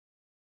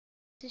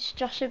This is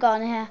Joshua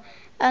Garner here,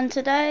 and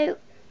today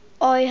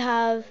I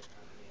have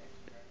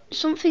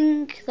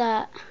something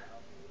that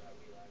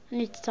I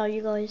need to tell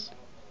you guys.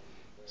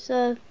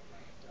 So,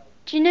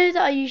 do you know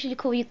that I usually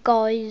call you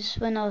guys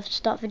when I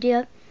start a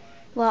video?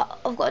 Well,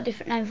 I've got a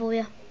different name for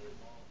you.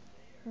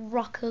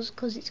 Rockers,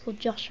 because it's called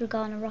Joshua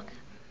Garner Rocker.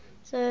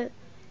 So,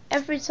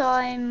 every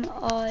time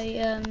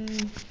I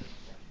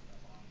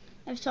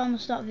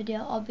start a video,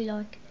 I'll be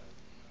like,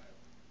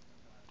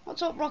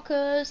 "What's up,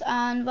 rockers?"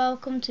 and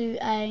welcome to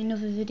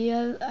another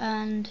video.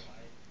 And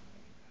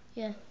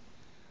yeah,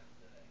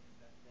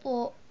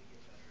 but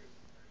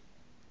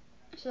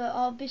so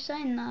I'll be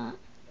saying that,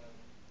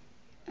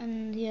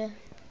 and yeah.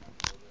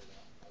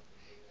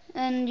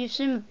 And you've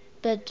seen my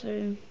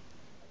bedroom.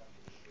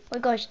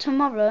 Well guys,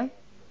 tomorrow,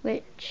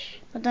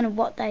 which I don't know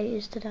what day it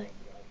is today.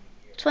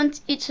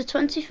 It's the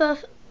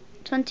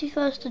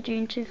 21st of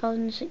June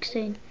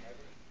 2016.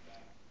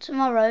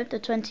 Tomorrow, the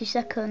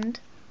 22nd,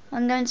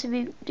 I'm going to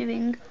be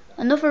doing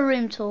another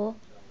room tour,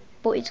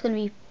 but it's going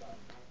to be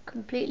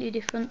completely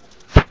different.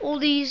 All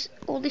this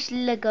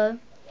Lego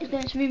is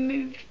going to be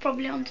moved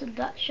probably onto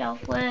that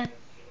shelf where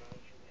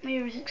my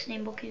Euro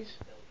 16 book is.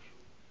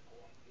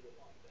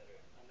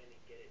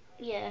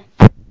 Yeah.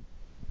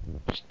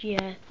 Just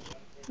yeah.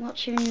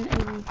 Watching a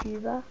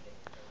YouTuber.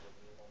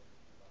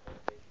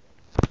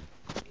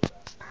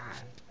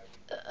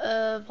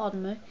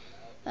 Pardon me.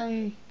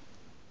 Um,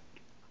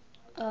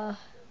 uh,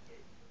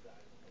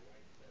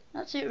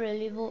 that's it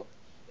really, but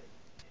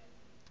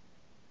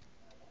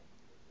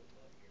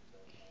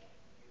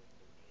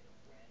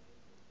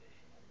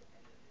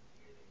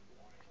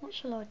what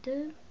shall I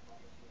do?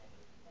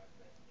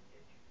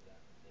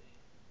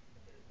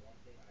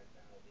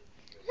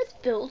 Let's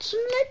build some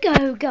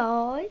Lego,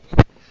 guys.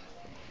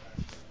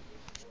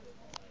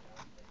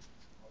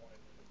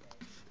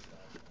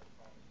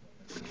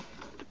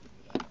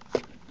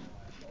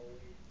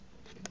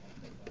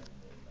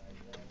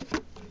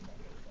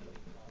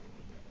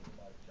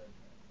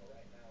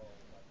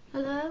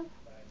 Hello?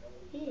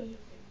 Yeah.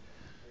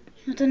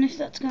 I don't know if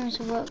that's going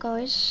to work,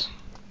 guys.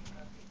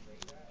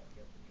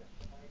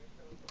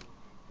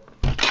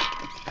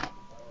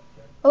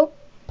 Oh.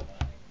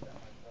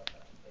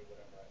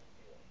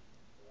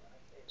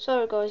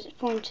 Sorry guys, it's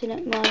pointing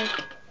at my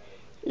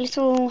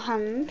little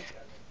hand.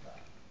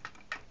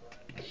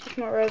 It's just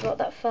my robot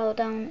that fell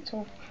down, that's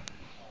all.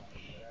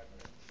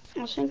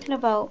 I was thinking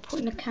about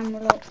putting the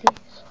camera like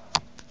this.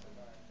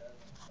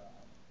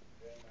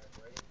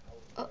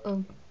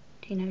 Uh-oh.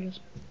 Teenagers.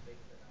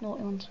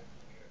 Naughty ones.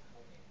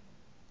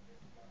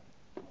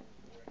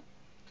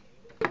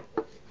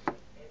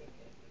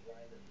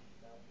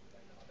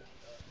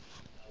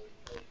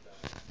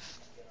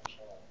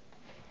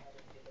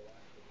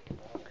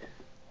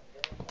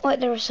 Wait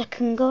there a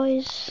second,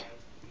 guys.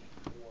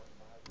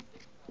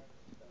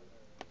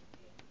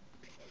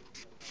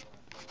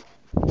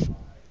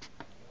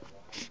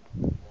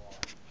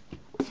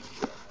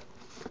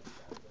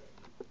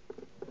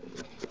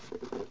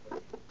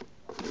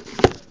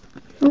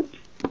 Oh.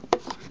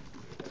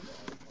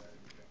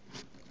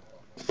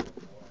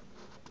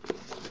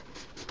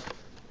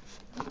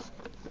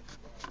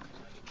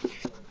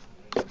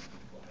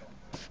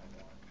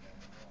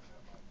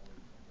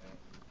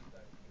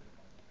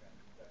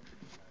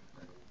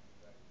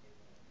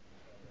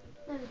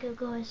 There we go,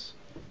 guys.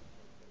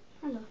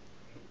 Hello.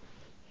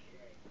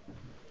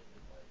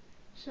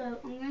 So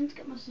I'm going to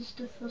get my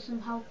sister for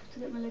some help to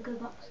get my Lego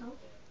box out.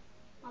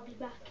 I'll be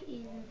back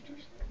in 2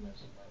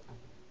 seconds.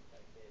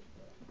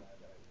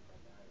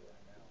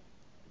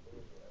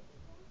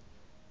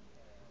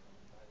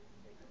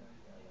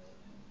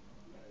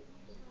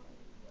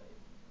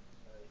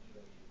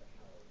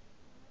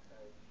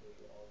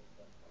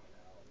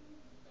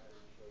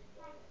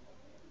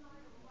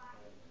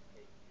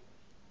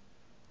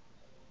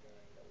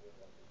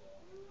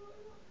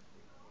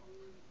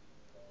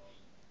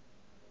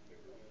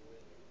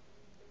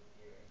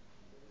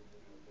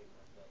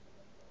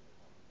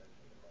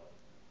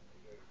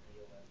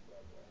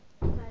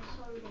 Okay,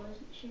 sorry guys,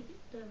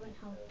 they won't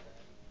help.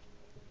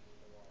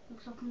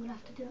 Looks like I'm going to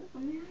have to do it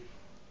on my own.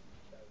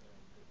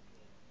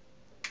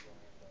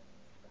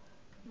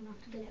 I'm going to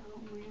have to get it out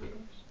on my own,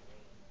 guys.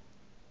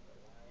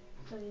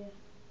 So yeah.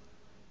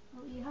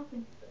 Oh, are you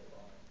helping?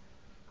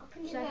 I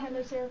can do Say it.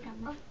 hello to the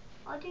camera.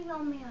 I'll do it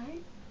on my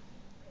own.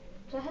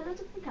 Say hello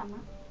to the camera.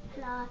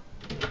 Hello.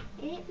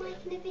 Is it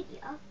making a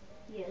video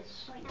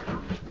Yes. right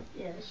now?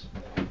 Yes.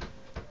 Um,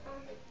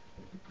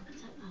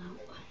 Take that out.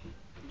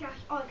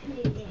 Josh, I can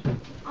do this.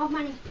 I've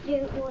managed to do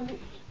it once.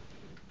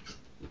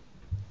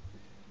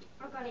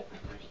 I got it.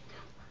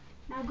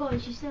 Now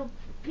guys, you still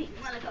pick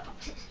my Lego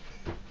boxes.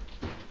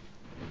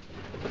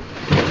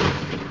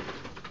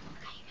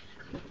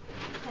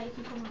 Okay, you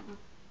can come out now.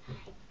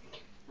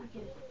 Thank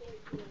you.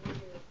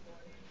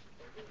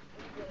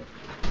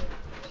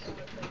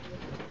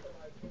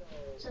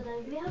 So there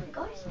we have it,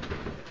 guys.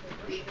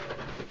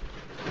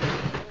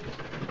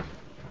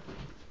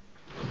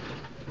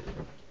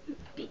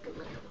 Big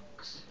Lego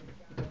box.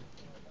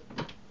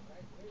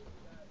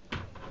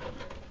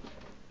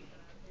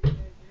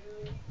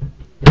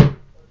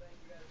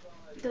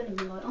 Don't need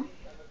the light on.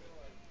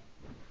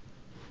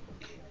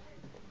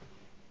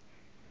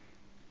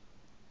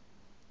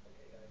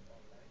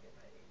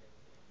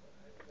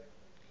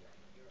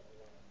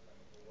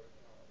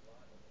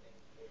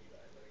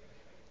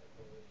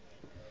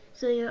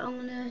 So yeah, I'm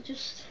gonna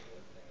just...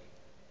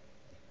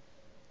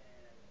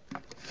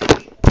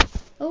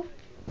 Oh,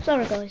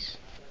 sorry guys.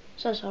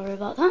 So sorry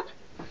about that.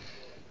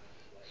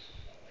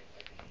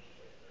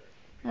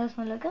 There's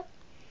my logo.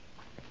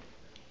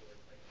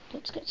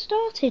 Let's get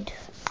started.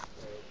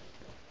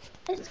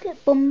 Let's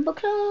get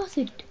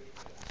bumper-clatted.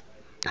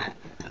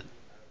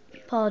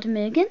 Pardon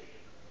me again.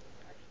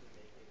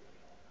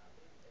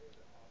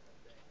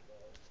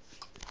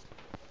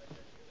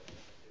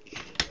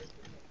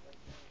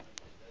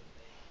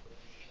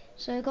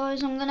 So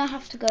guys, I'm gonna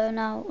have to go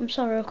now. I'm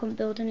sorry I couldn't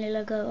build any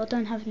Lego. I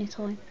don't have any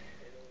time.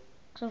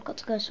 Because I've got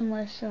to go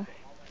somewhere, so...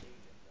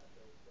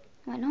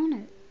 Wait,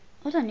 no.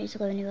 I don't need to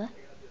go anywhere.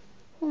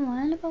 What am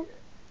I on about?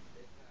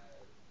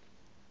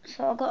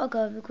 So I've got to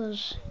go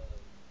because...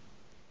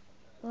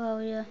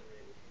 Well, yeah.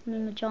 I'm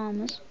in my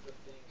pyjamas.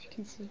 As you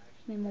can see.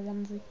 I'm in my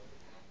onesie.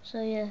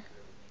 So yeah.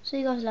 See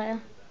you guys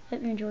later.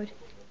 Hope you enjoyed.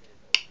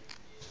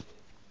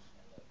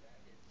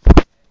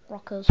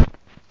 Rockers.